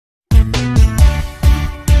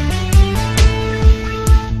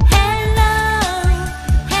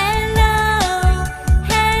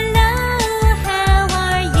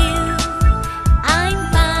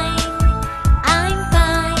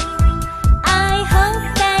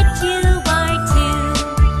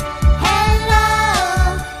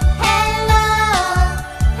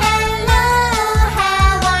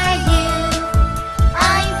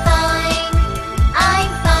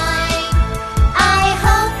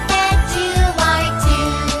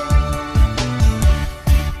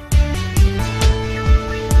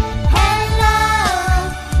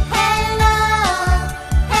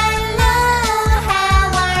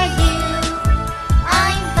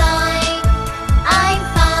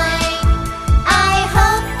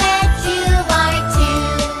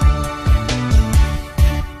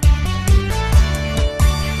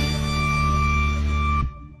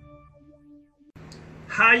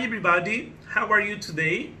everybody, how are you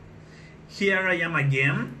today? Here I am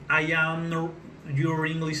again. I am your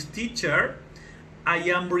English teacher. I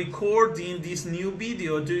am recording this new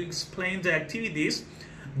video to explain the activities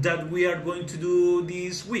that we are going to do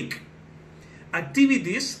this week.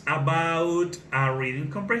 Activities about reading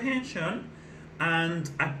comprehension and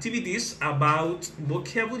activities about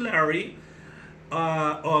vocabulary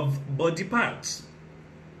of body parts.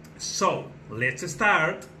 So, let's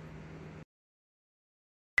start.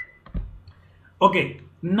 Okay,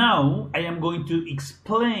 now I am going to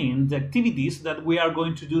explain the activities that we are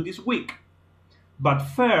going to do this week. But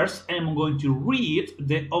first, I am going to read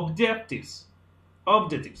the objectives.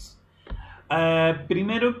 Ahora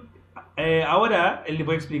les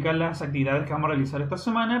voy a explicar las actividades que vamos a realizar esta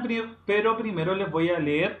semana, pero primero les voy a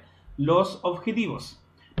leer los objetivos.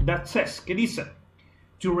 That says, que dice,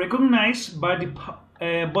 to recognize body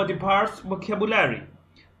parts vocabulary,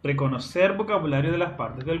 reconocer vocabulario de las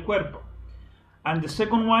partes del cuerpo. And the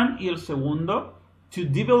second one, y el segundo, to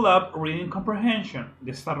develop reading comprehension,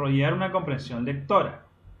 desarrollar una comprensión lectora.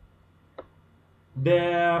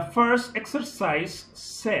 The first exercise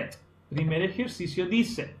said, primer ejercicio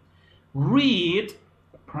dice, read,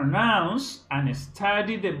 pronounce, and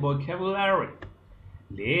study the vocabulary.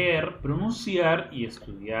 Leer, pronunciar y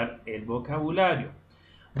estudiar el vocabulario.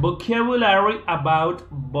 Vocabulary about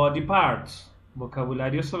body parts.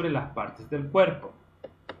 Vocabulario sobre las partes del cuerpo.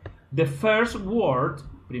 The first word,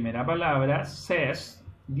 primera palabra, says,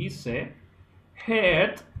 dice,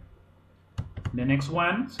 head. The next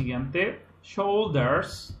one, siguiente,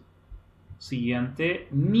 shoulders. Siguiente,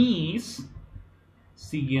 knees.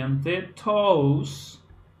 Siguiente, toes.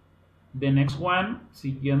 The next one,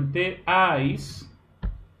 siguiente, eyes.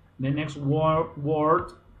 The next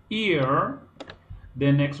word, ear.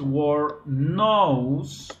 The next word,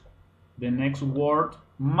 nose. The next word,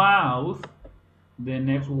 mouth. The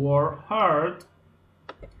next word, heart.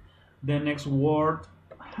 The next word,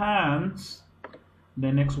 hands.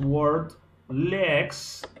 The next word,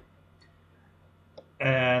 legs.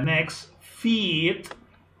 Next, feet.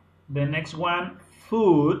 The next one,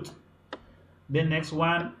 foot. The next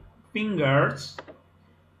one, fingers.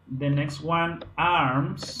 The next one,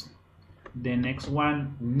 arms. The next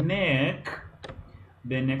one, neck.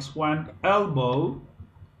 The next one, elbow.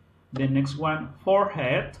 The next one,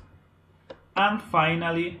 forehead. And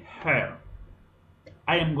finally, hair.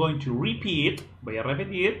 I am going to repeat, voy a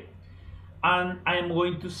repetir, and I am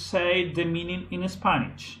going to say the meaning in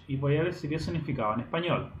Spanish. Y voy a decir el significado en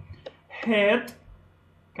español. Head,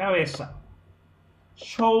 cabeza.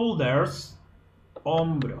 Shoulders,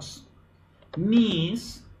 hombros.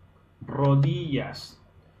 Knees, rodillas.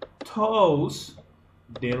 Toes,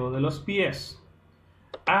 dedo de los pies.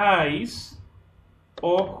 Eyes,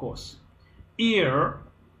 ojos. Ear,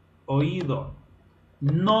 oído.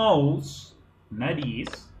 Nose,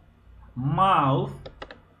 nariz. Mouth,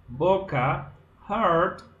 boca.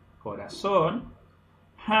 Heart, corazón.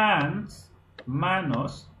 Hands,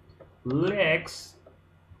 manos. Legs,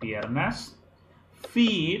 piernas.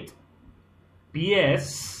 Feet,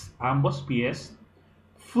 pies, ambos pies.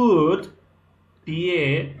 Foot,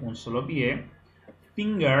 pie, un solo pie.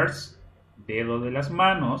 Fingers, dedo de las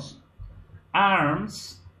manos.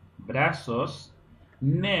 Arms, brazos.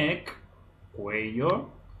 Neck, cuello.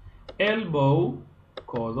 Elbow,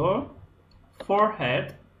 codo.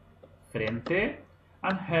 Forehead, frente.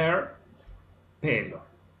 And hair, pelo.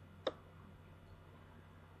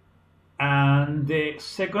 And the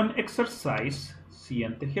second exercise,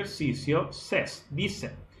 siguiente ejercicio, says, dice,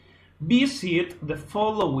 visit the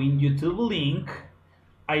following YouTube link,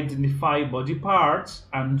 identify body parts,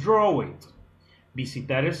 and draw it.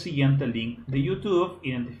 Visitar el siguiente link de YouTube,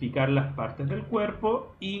 identificar las partes del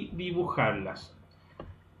cuerpo y dibujarlas.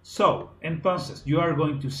 So, entonces, you are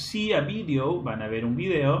going to see a video, van a ver un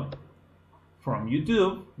video from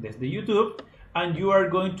YouTube, desde YouTube, and you are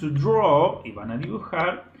going to draw, y van a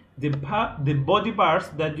dibujar, the body parts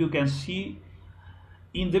that you can see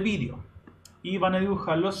in the video. Y van a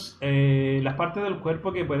dibujar las partes del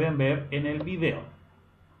cuerpo que pueden ver en el video.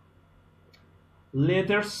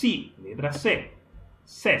 Letter C, letra C,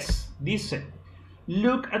 says, dice,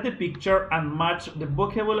 look at the picture and match the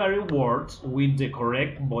vocabulary words with the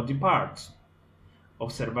correct body parts.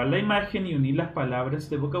 Observar la imagen y unir las palabras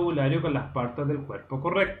de vocabulario con las partes del cuerpo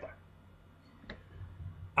correctas.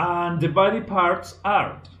 And the body parts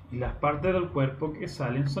are, y las partes del cuerpo que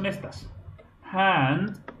salen son estas: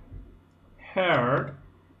 hand, hair,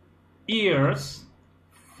 ears,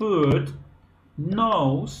 foot,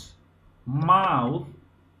 nose, mouth,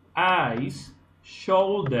 eyes,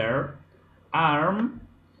 shoulder, arm,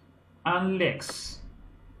 and legs.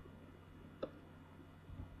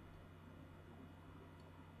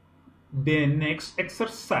 The next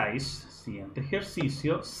exercise, siguiente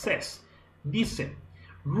ejercicio, says, dice,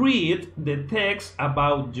 read the text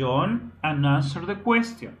about John and answer the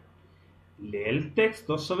question. Lee el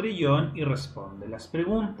texto sobre John y responde las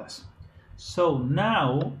preguntas. So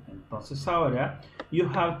now, entonces ahora, you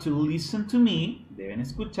have to listen to me, deben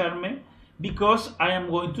escucharme, because I am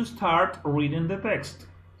going to start reading the text.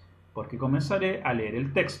 Porque comenzaré a leer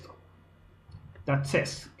el texto. That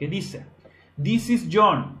says, que dice, this is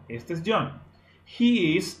John, este es John.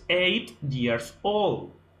 He is 8 years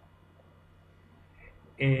old.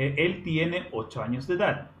 Él tiene 8 años de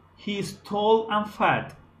edad. He is tall and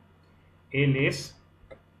fat. Él es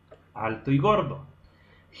alto y gordo.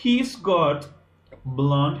 He's got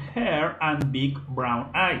blonde hair and big brown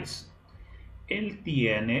eyes. Él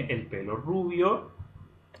tiene el pelo rubio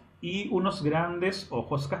y unos grandes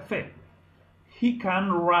ojos café. He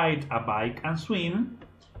can ride a bike and swim.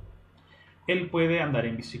 Él puede andar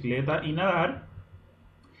en bicicleta y nadar.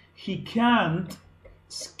 He can't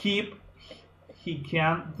skip. He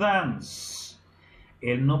can't dance.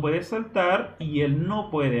 Él no puede saltar y él no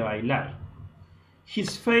puede bailar.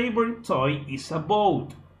 His favorite toy is a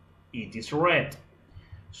boat. It is red.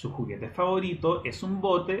 Su juguete favorito es un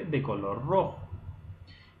bote de color rojo.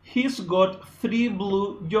 He's got 3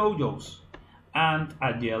 blue yo-yos and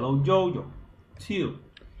a yellow yo-yo. 2.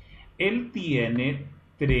 Él tiene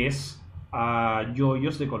 3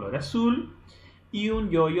 yoyos de color azul y un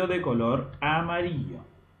yoyo de color amarillo.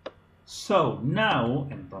 So now,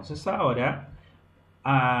 entonces ahora,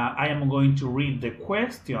 I am going to read the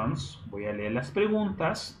questions, voy a leer las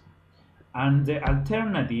preguntas, and the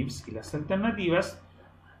alternatives, y las alternativas,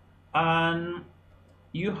 and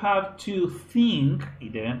you have to think, y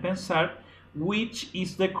deben pensar, which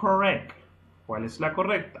is the correct, cuál es la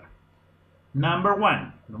correcta. Number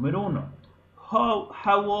 1, número 1,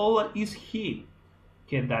 how old is he?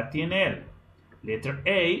 ¿Qué edad tiene él? Letter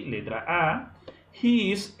A, letra A,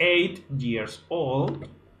 he is 8 years old.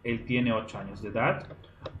 Él tiene 8 años de edad.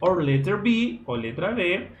 Or letter B, o letra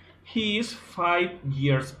B, he is 5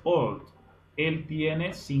 years old. Él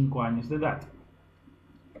tiene 5 años de edad.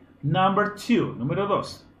 Number 2, número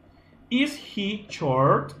 2. Is he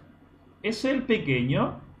short? ¿Es él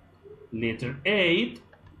pequeño? Letter A,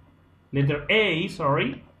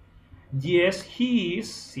 sorry. Yes, he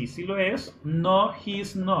is. Sí, sí lo es. No, he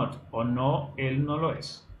is not. O no, él no lo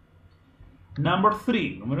es. Number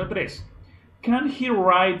 3, número 3. Can he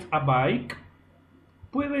ride a bike?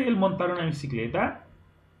 ¿Puede él montar una bicicleta?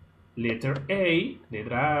 Letter A,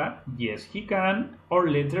 letra A, yes he can. Or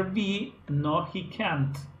letter B, no he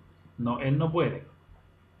can't. No, él no puede.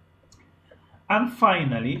 And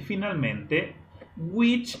finalmente,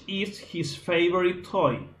 which is his favorite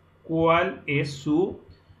toy? ¿Cuál es su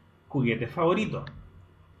juguete favorito?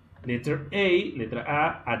 Letter A,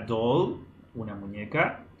 letra A doll, una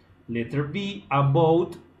muñeca. Letter B, a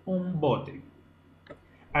boat, un bote.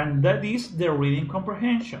 And that is the reading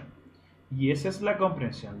comprehension. Y esa es la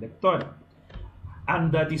comprensión lectora.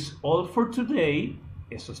 And that is all for today.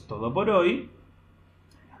 Eso es todo por hoy.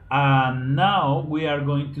 And now we are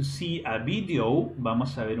going to see a video.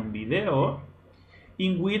 Vamos a ver un video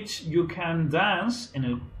in which you can dance, en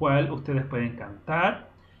el cual ustedes pueden cantar,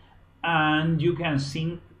 and you can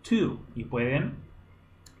sing too. Y pueden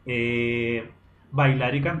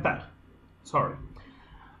bailar y cantar. Sorry.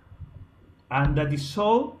 And that is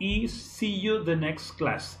all, y see you the next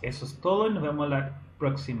class. Eso es todo, y nos vemos la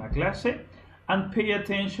próxima clase. And pay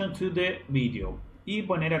attention to the video. Y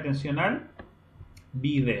poner atención al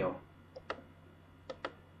video.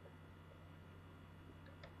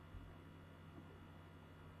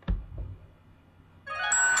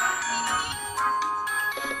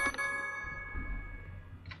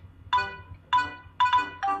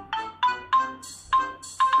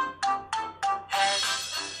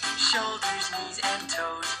 Shoulders, knees and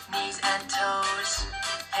toes, knees and toes.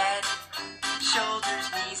 Head, shoulders,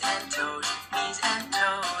 knees and toes, knees and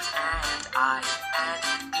toes. And eyes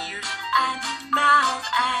and ears and mouth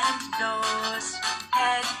and nose.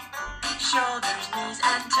 Head, shoulders, knees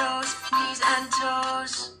and toes, knees and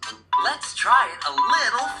toes. Let's try it a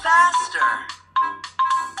little faster.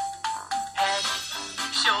 Head,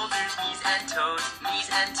 shoulders, knees and toes, knees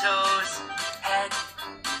and toes. Head,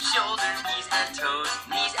 shoulders, knees and toes,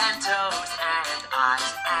 knees and toes, and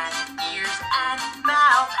eyes and ears and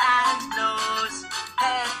mouth and nose.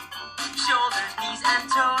 Head, shoulders, knees and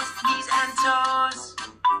toes, knees and toes.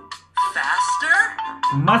 Faster?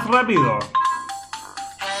 Más rápido.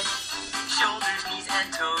 Head, shoulders, knees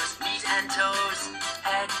and toes, knees and toes.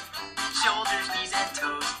 Head, shoulders, knees and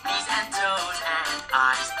toes, knees and toes, and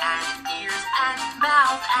eyes and ears and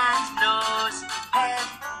mouth and nose. Head,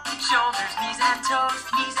 shoulders,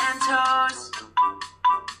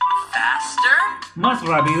 Faster. Más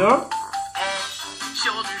rápido. Head,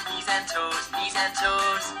 shoulders, knees and toes, knees and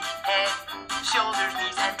toes. Head, shoulders,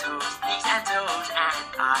 knees and toes, knees and toes. And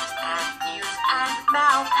eyes and ears and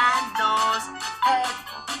mouth and nose. Head,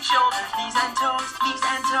 shoulders, knees and toes, knees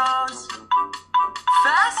and toes.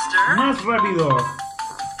 Faster. Más rápido.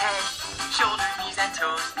 Head, shoulders, knees and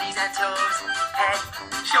toes, knees and toes. Head,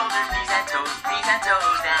 shoulders, knees and toes, knees and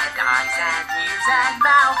toes. And eyes and ears and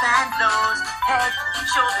mouth and nose. Head,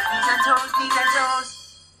 shoulders, knees and toes, knees and toes.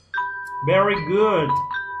 Very good.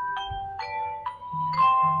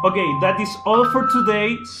 Okay, that is all for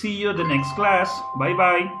today. See you the next class. Bye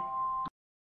bye.